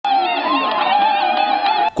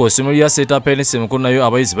ku ssomero lya St. Penisi Mukulu nayo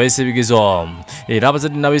abayizi bayise ebigezo era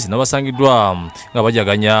abazadde n'abayizi nabasangiddwa nga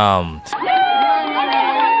bajaganya.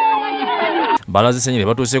 Balazisenyi ne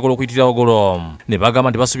batuuseeko olw'okuyitira waggulu ne bagamba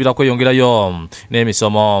nti basuubira kweyongerayo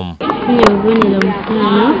n'emisomo.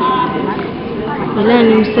 Era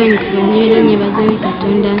n'omusanyufu nnyo era nyebaza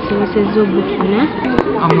Katonda ansobosezza obufuna.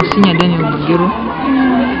 Amusinya Daniel Mugero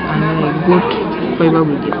got 5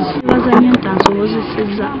 abigezo. Nyebaza nnyo nti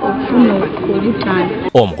ansobozesezza okufuna obutaano.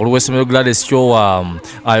 Omukulu w'essomero Gladys Kyowa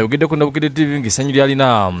ayogedde ku Bukedde TV ng'essanyu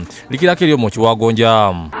lyalina likirako eri omu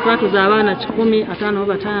Kiwagonja. Twatuza abaana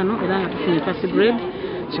 155 era nga tufunye first grade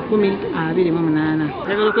 128.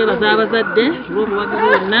 Njagala okwebaza abazadde olw'obuwagizi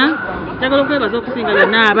bwonna. Njagala okwebaza okusinga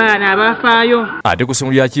byonna abaana abafaayo. Ate ku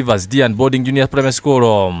ssomero lya Kivas Dian Boarding Junior Primary School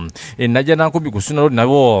Najja Nankumbi ku Suna Road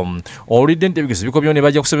nabo owulidde nti ebigezo bikomyewo ne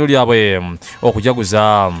bajja ku ssomero lyabwe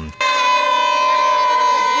okujaguza.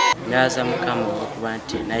 Naza mukama okuba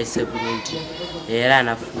nti nayise bulungi era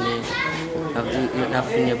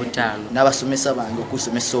nafunye butaano. N'abasomesa bange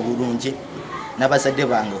okusomesa obulungi n'abazadde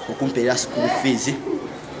bange okumpeera school fees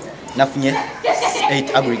nafunye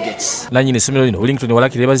 8 aggregates. Nannyini essomero lino Wellington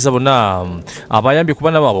walakira Beebazizza bonna abayambye ku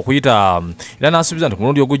baana baabwe okuyita era n'asuubiza nti ku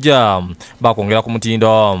mulundi ogujja bakwongera ku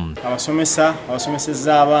mutindo.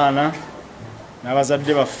 Abasomesezza abaana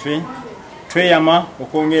n'abazadde baffe tweyama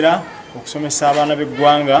okwongera okusomesa abaana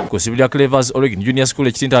b'eggwanga. Ku ssomero lya Clevers Oregon Junior School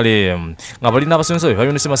ekitintale nga balina abasomesa be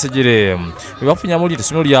babinuse masejjere be bafunyamu nti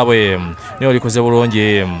essomero lyabwe niyo likoze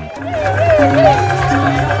bulungi.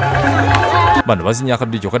 Bano bazinya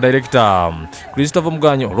akaddijo ka Director Christopher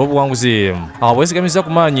Muganyo olw'obuwanguzi abwesigamiza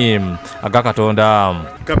ku maanyi aga Katonda.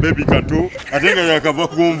 Kabebi kato ate nga yakava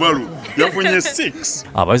ku nvalu yafunye 6.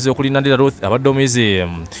 Abayizi okuli Nandira Ruth abadde omuyizi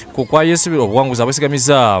ku kwayesibira obuwanguzi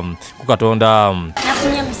abwesigamiza ku Katonda.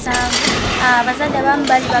 Nafunye musanvu. Abazadde abamu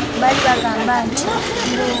bali bagamba nti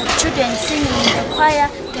children singing in the choir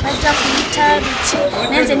tebajja kuyita biki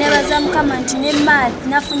nenze nebaza Mukama nti ne math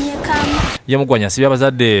nafunye kamu. Yamugwanya asibye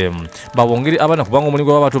abazadde babongere abaana kubanga omulimu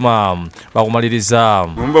gwe babatuma bagumaliriza.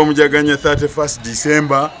 Mumba mujaganya 31st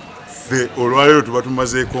December fe olwaleero tuba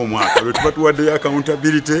tumazeeko omwaka lwe tuba tuwaddeyo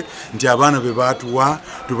accountability nti abaana be baatuwa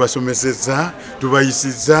tubasomesezza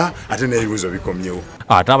tubayisizza ate n'ebibuzo bikomyewo.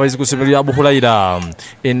 Ate abayizi ku ssomero lya Buhulayira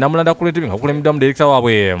Namulanda Kuletivi nga kulemeddamu Director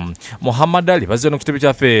waabwe Muhammad Ali bazze no kitebe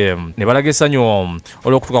kyaffe ne balaga essanyu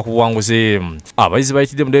olw'okutuuka ku buwanguzi. Abayizi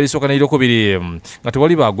bayitidde mu ddaala esooka n'eryokubiri nga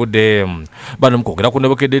tewali baagudde. Bano mu kwogera ku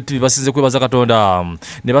Bukedde TV basinze kwebaza Katonda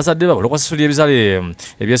ne bazadde baabwe olw'okusasulira ebizale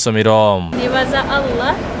eby'essomero. Nebaza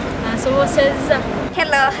Allah ansobosezza.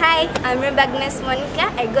 Hello, hi, I'm Agnes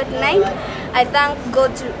Monica. I got 9. I thank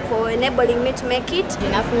God for enabling me to make it.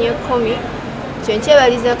 Nafunye 10.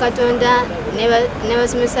 Kyenkyebaliza Katonda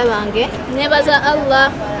n'abasomesa bange. Nebaza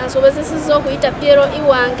Allah ansobozesezza okuyita Piero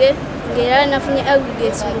iwange ng'era nafunye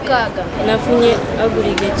aggregates 6. Nafunye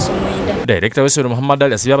aggregates 9. Director w'essomero Muhammad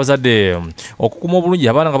Ali asibye abazadde okukuuma obulungi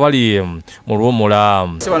abaana nga bali mu luwummula.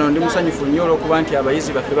 Wano ndi musanyufu nnyo olw'okuba nti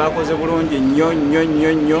abayizi baffe bakoze bulungi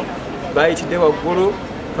nnyo bayitidde waggulu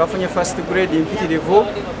twafunye first grade mpitirivu.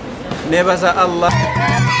 Nebaza Allah.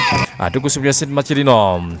 Ate ku ssomero lya St.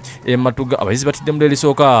 Makirino Matuga abayizi batidde mu ddaala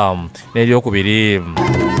esooka n'eryokubiri.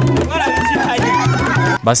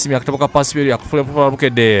 Basimye akatabo ka pasiperi akufula empapula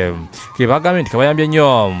Bukedde ke bagambye nti kabayambye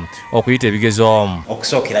nnyo okuyita ebigezo.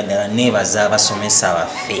 Okusookera ddala neebaza abasomesa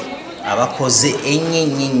baffe abakoze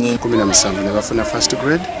ennyo 17 ne bafuna first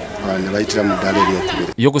grade ne bayitira mu ddaala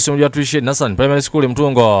eryokubiri. Yo ku ssomero lya Tuition Nasan Primary School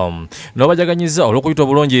Mutungo nabo bajaganyiza olw'okuyita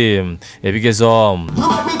obulungi ebigezo.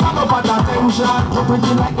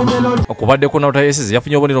 Okubaddeko Nauta Yeses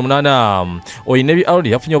yafunye obubonero 8, Oyinebi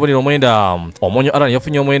Alodi yafunye obubonero 9, Omonyo Alan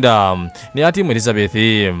yafunye 9 ne atimu Elizabeth.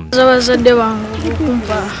 Abazadde bange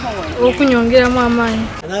okumpa okunyongeramu amaanyi.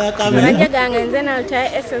 Amagye gange nze Nauta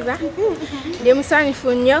Yeses ndi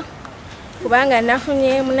musanyufu nnyo kubanga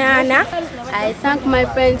nafunye 8. I thank my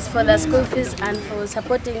parents for the school fees and for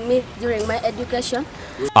supporting me during my education.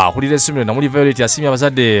 Akulira essomero Namuli Violet asimye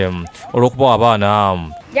abazadde olw'okubawa abaana.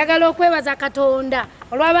 Njagala okwebaza Katonda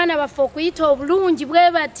olw'abaana baffe okuyita obulungi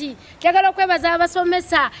bwe bati. Njagala okwebaza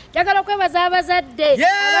abasomesa, njagala okwebaza abazadde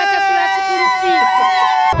abasasula school fees.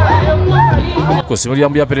 Ku ssomero lya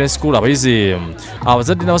Mbuya Parent School abayizi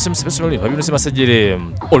abazadde n'abasomesa b'essomero lino babinuse masejjere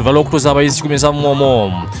oluvannyuma lw'okutuuza abayizi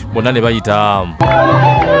 17 bonna ne bayita.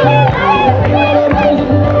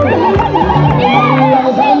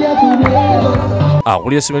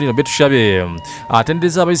 Akulira essomero lino Betushabe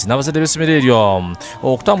atendereza abayizi n'abazadde b'essomero eryo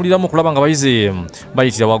okutambuliramu okulaba nga abayizi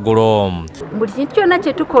bayitira waggulu. Buli kintu kyonna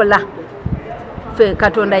kye tukola ffe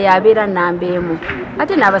Katonda y'abeera nnamba emu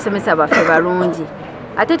ate n'abasomesa baffe balungi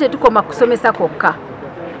ate tetukoma kusomesa kokka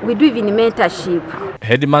we do even mentorship.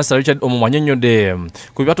 Headmaster Richard Omumanyonyode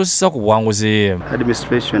ku byatuusisa ku buwanguzi.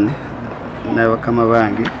 Administration n'abakama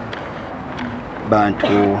bange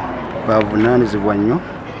bantu bavunaanyizibwa nnyo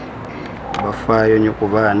bafaayo nnyo ku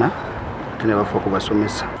baana ate ne bafa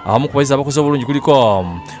kubasomesa. Abamu ku bayizi abakoze obulungi kuliko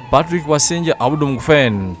Patrick Wasinja Abudu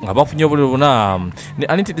Mugfen nga bafunye obuliro 4 ne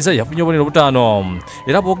Anita Desire yafunye obuliro 5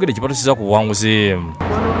 era boogedde kibatuusiza ku buwanguzi.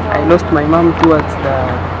 I lost my mom towards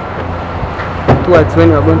when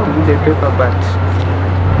we were going to do the paper, but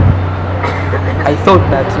I thought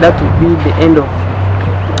that would be the end of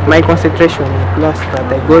my concentration in class, but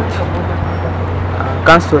I got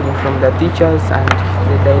counseling from the teachers and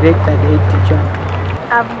the director, the head teacher.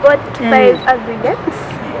 I've got 5 aggregates.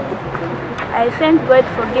 I thank God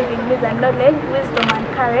for giving me the knowledge, wisdom and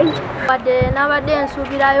courage. But nabadde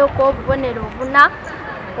nsubirayo ko obubonero 4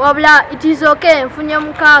 wabula it is okay nfunye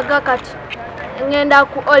 6 kati ngenda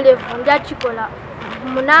ku Olive njakikola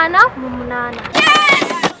 8 mu 8.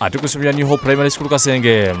 Ate ku ssomero lya New Hope Primary School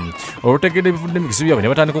Kasenge olutegedde ebivudde mu kizibu byabwe ne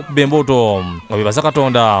batandika okubba embooto nga beebaza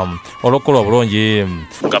Katonda olw'okukola obulungi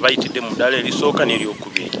nga bayitidde mu ddaala erisooka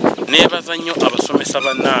n'eryokubiri. Neebaza nnyo abasomesa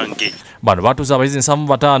bannange. Bano batuuza abayizi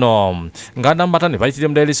 75 nga 45 bayitidde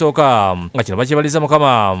mu ddaala erisooka nga kino bakyebaliza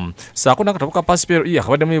Mukama saako n'akatabo ka Paspero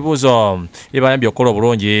akabadde mu bibuuzo ebayambye okukola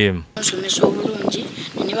obulungi. Nsomesa obulungi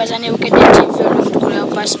nebaza ne Bukedde TV olw'okutukola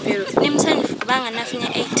Paspero. Ne musanyufu kubanga nafunye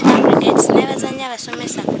 8 aggregates. Nebaza nnyo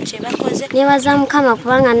abasomesa ku kye bakoze. Nebaza Mukama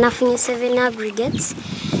kubanga nafunye 7 aggregates.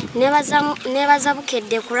 Nebaza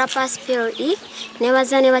Bukedde ku Paspero.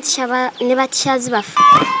 Nebaza ne batishazi baffe.